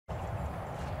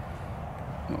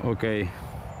Okay,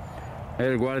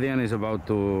 Airguardian is about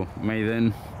to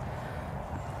maiden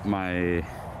my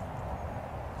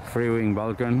Freewing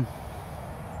Vulcan,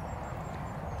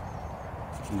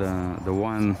 the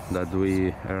one that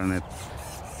we earned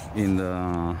in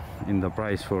the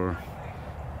prize for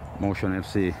Motion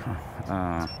FC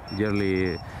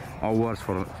yearly awards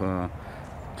for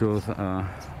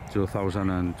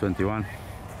 2021.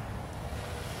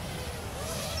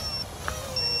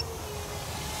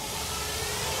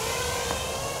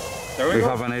 We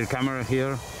have an air camera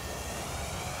here.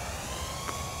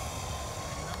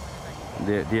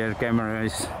 The air camera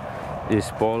is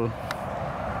Paul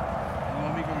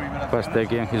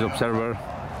Pasteki and his observer.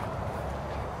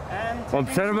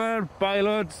 Observer,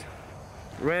 pilots,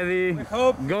 ready, we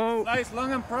hope go! Flies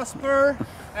long and prosper,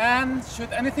 and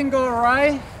should anything go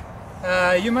awry,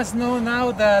 you must know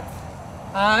now that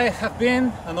I have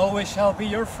been and always shall be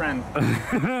your friend.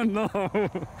 No!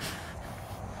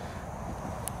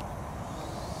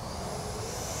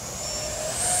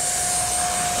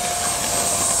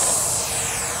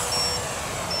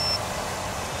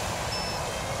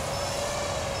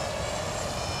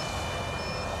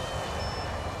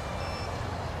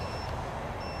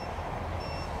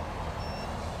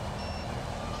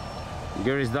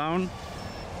 Gear is down.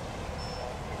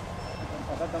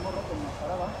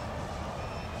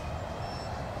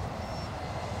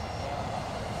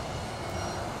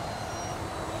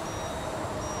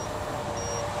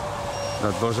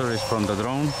 That buzzer is from the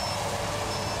drone.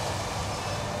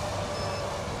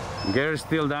 Gear is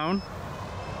still down.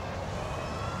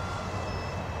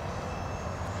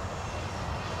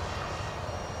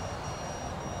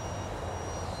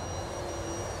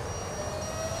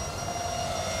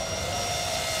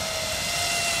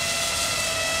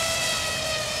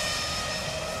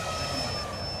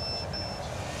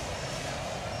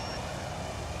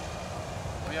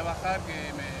 Voy a bajar que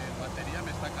la batería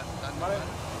me está cantando. Vale.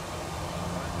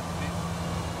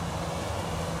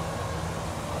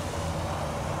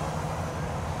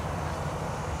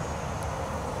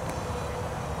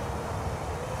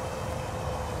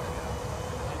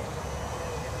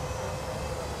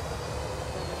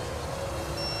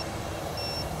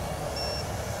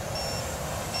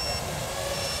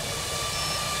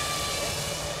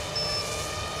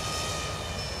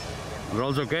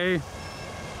 Rolls okay? It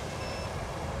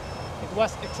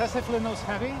was excessively nose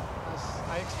heavy, as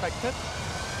I expected.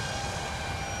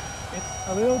 It's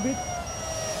a little bit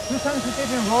too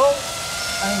sensitive in roll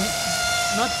and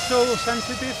not so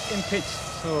sensitive in pitch.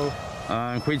 So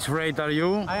Which rate are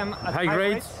you? I am at high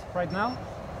grades right now,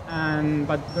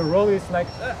 but the roll is like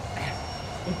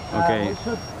okay. we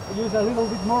should use a little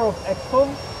bit more of Expo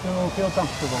to feel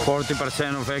comfortable.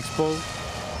 40% of Expo.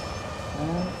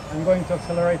 And I'm going to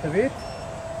accelerate a bit.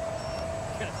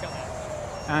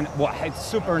 And well, it's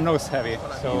super nose heavy,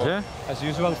 so yeah. As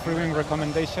usual, Freewing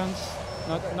recommendations,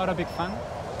 not a big fan,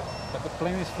 but the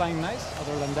plane is flying nice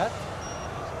other than that.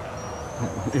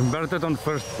 Inverted on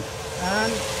first.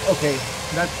 And okay,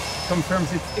 that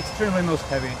confirms it's extremely nose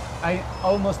heavy. I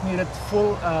almost needed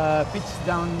full pitch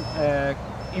down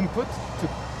input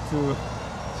so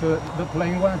the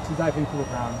plane wanted to dive into the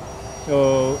ground.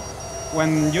 So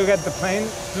when you get the plane,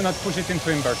 do not push it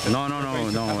into inverted. No,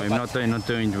 I'm not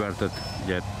inverted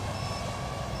yet.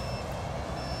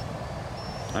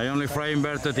 I only fly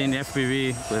inverted in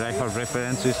FPV where I have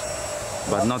references,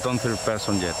 but not on third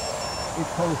person yet. It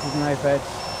holds the knife edge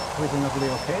reasonably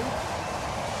okay.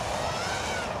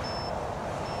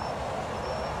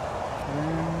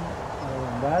 And other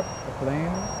than that, the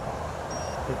plane is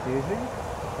pretty easy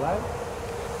to fly.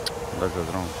 That's the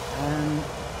drone. And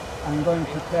I'm going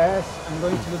to do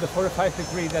the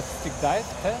 45-degree death stick dive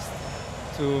test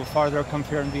to further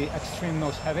confirm the extreme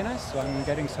nose heaviness, so I'm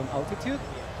getting some altitude.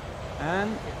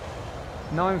 And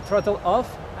now I'm throttle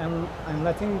off, and I'm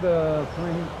letting the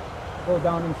plane go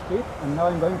down in speed, and now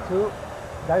I'm going to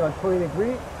dive at 40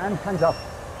 degrees and hands up.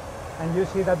 And you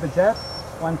see that the jet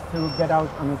wants to get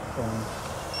out on its own.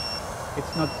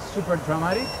 It's not super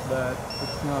dramatic, but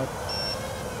it's not.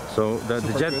 So the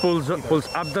jet pulls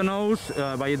up the nose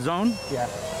by its own? Yeah.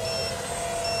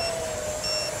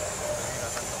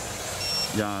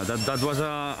 Yeah, that was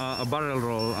a barrel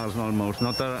roll almost,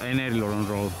 not an aileron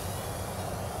roll.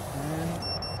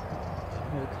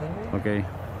 Okay.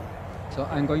 So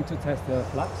I'm going to test the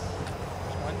flaps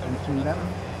and trim them.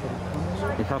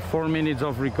 We have 4 minutes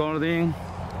of recording,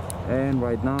 and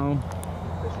right now.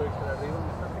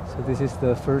 So this is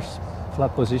the first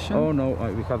flap position. Oh no,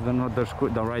 we have the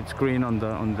right screen on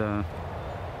the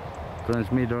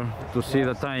transmitter to see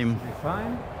the time.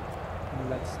 Fine.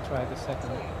 Let's try the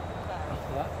second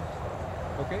flap.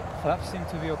 Okay, flaps seem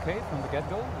to be okay from the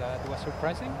get-go. That was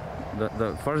surprising.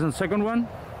 The first and second one,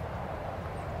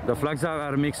 the flaps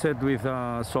are mixed with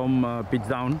some pitch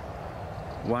down.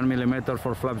 1 millimeter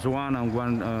for flaps 1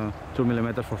 and 2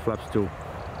 millimeters for flaps 2.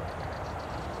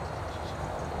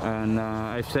 And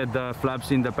I've set the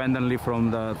flaps independently from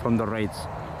the rates.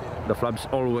 The flaps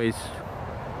always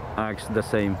act the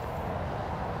same.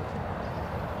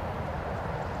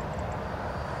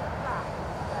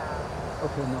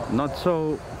 Okay, no. Not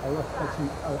so. I was touching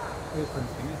a different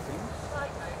thing, I think.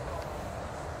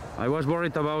 I was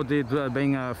worried about it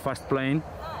being a fast plane.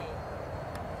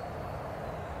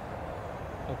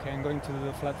 Okay, I'm going to do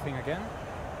the flat thing again.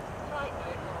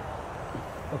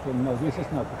 Okay, no, this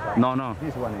is not the flat. No.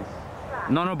 This one is.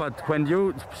 No, but when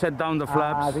you set down the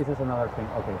flaps. This is another thing.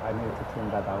 Okay, I need to trim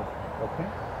that out. Okay.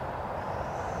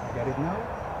 I get it now.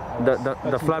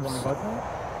 The flaps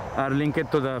are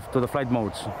linked to the flight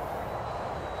modes. Okay.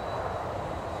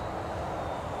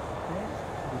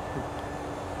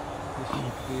 This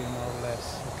should be more or less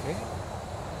okay.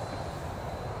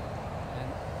 And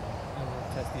I will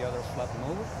test the other flap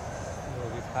mode a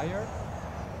little bit higher.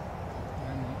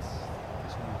 And it's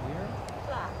this one here.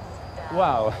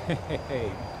 Wow!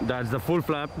 That's the full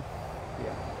flap.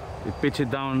 Yeah. You pitch it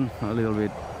down a little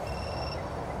bit.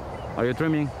 Are you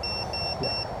trimming?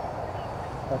 Yeah.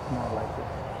 That's more like it.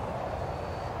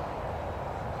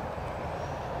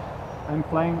 I'm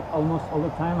flying almost all the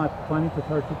time at 20 to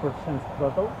 30%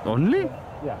 throttle. Only?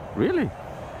 Yeah. Really?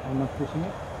 I'm not pushing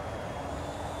it.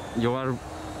 You are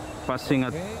passing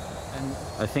at, Okay. And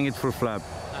I think it's full flap.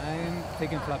 I'm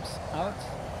taking flaps out.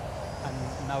 And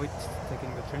now it's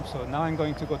taking the trim. So now I'm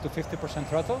going to go to 50%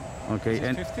 throttle. Okay. This is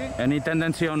And 50. any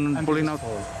tendency on And pulling this out?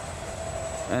 is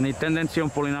full. Any tendency on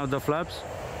pulling out the flaps?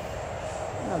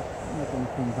 Not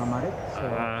anything dramatic. So,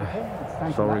 okay, it's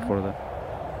time to Sorry land. for that.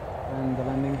 And the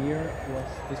landing gear was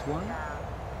this one.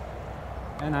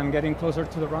 And I'm getting closer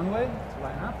to the runway to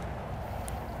line up.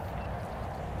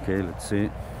 Okay, let's see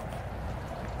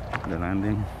the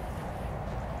landing.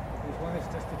 This one is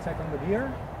just to check on the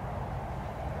gear.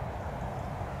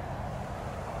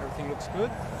 Everything looks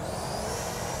good.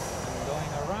 I'm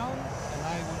going around and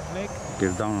I will make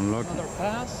Gear down and lock. another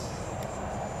pass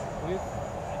with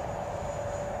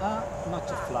a notch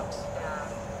of flaps.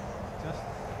 Just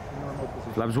in normal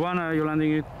position. Flaps 1, are you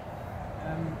landing it?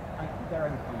 There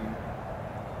I'm coming.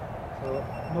 So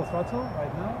no throttle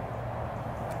right now.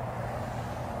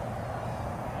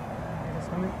 It's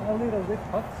coming a little bit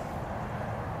hot.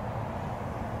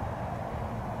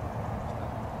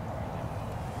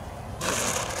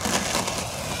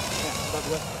 Yeah, that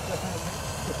was definitely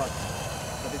too hot,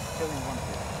 but it's still in one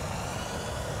piece.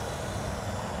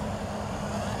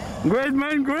 Great,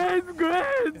 man, great!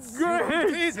 It's in one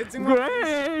piece.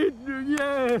 Great!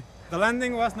 Yeah! The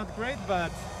landing was not great,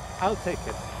 but I'll take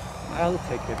it.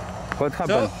 What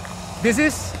happened? So, this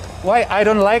is why I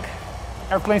don't like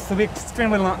airplanes to be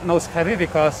extremely nose heavy,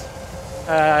 because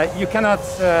you cannot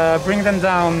bring them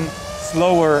down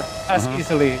slower as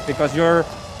easily because you're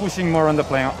pushing more on the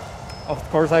plane. Of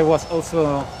course, I was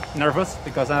also nervous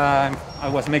because I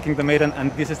was making the maiden,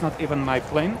 and this is not even my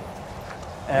plane.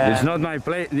 It's not my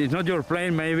plane. It's not your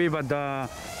plane, maybe, but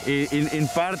in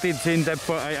part it's in depth.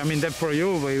 I'm in depth for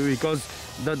you because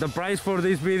the price for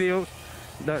this video,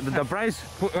 the price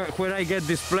where I get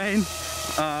this plane,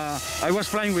 I was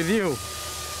flying with you.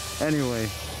 Anyway.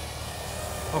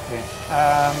 Okay.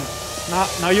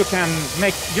 Now you can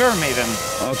make your maiden.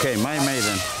 Okay, my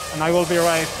maiden. And I will be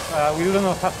right. We do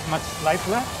not have much light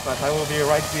left, but I will be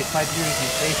right beside you in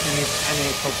case you need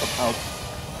any sort of help.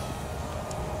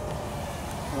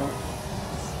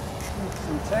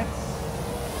 Some checks.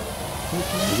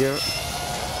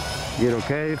 Gear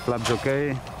okay, flaps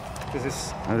okay. This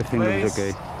is Everything looks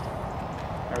okay.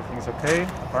 Everything is okay,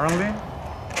 apparently.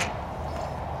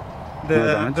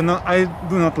 No I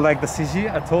do not like the CG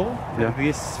at all. Yeah.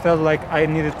 This felt like I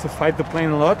needed to fight the plane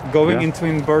a lot. Going into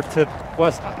inverted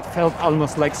felt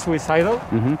almost like suicidal.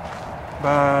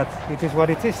 But it is what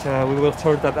it is. We will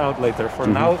sort that out later. For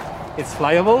now, it's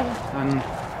flyable, and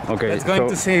let's going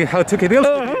to see how Tuckie deals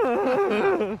with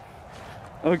it.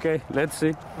 Okay, let's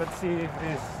see. Let's see if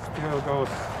this still goes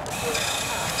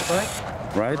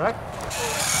Right.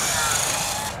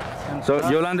 So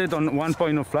you landed on 1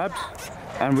 point of flaps,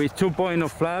 and with 2 point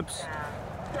of flaps,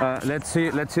 let's see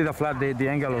the flap, the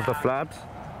angle of the flaps.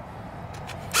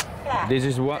 This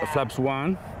is flaps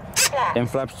 1, and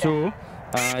flaps 2.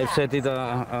 I've set it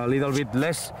a little bit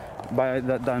less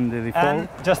than the default. And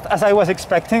just as I was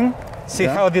expecting, see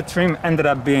how the trim ended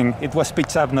up being. It was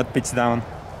pitch up, not pitch down.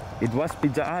 It was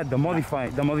pitch up. The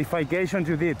modifications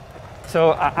you did.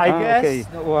 So I guess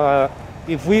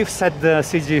if we set the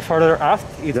CG further aft,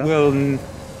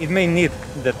 it may need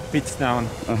the pitch down.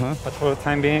 But for the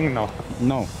time being, no.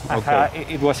 No. Okay.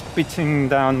 It was pitching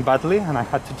down badly, and I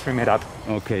had to trim it up.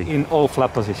 Okay. In all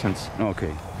flap positions.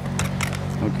 Okay.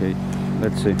 Okay.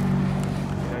 Let's see.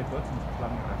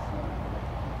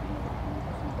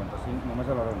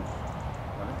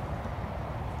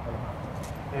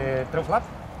 Treu flap?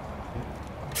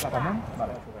 Flap amunt?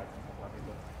 Vale.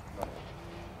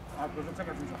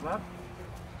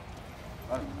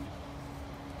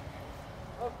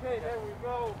 Okay, there we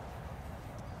go.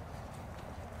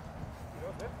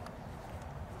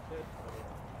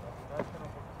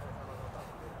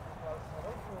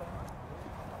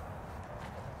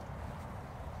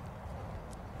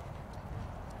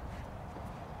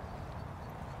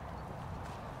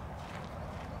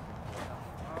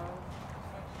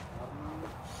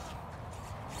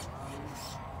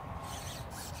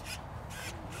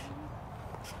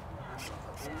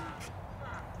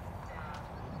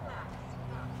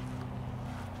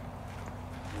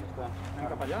 Anem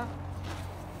cap allà.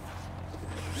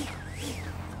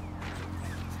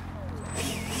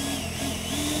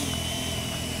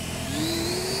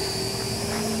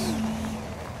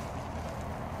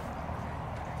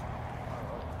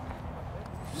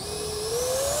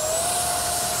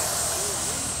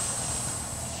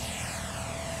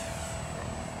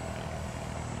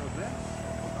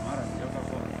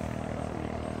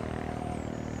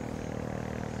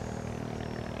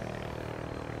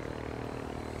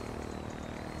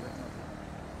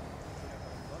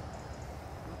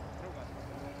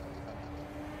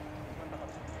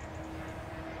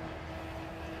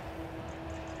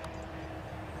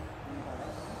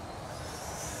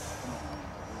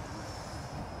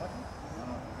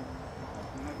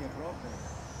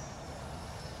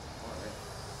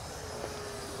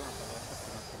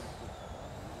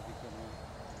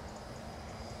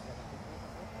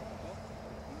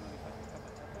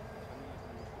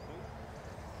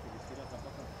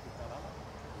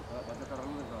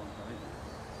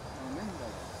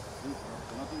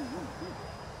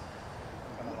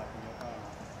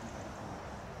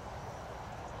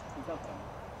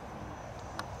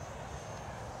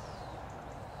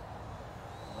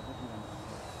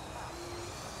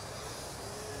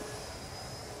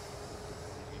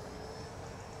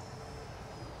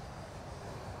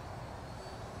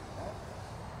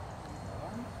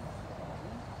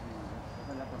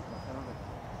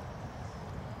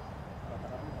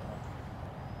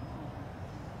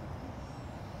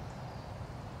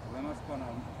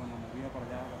 Cuando movía por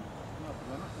allá, no, el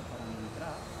problema es que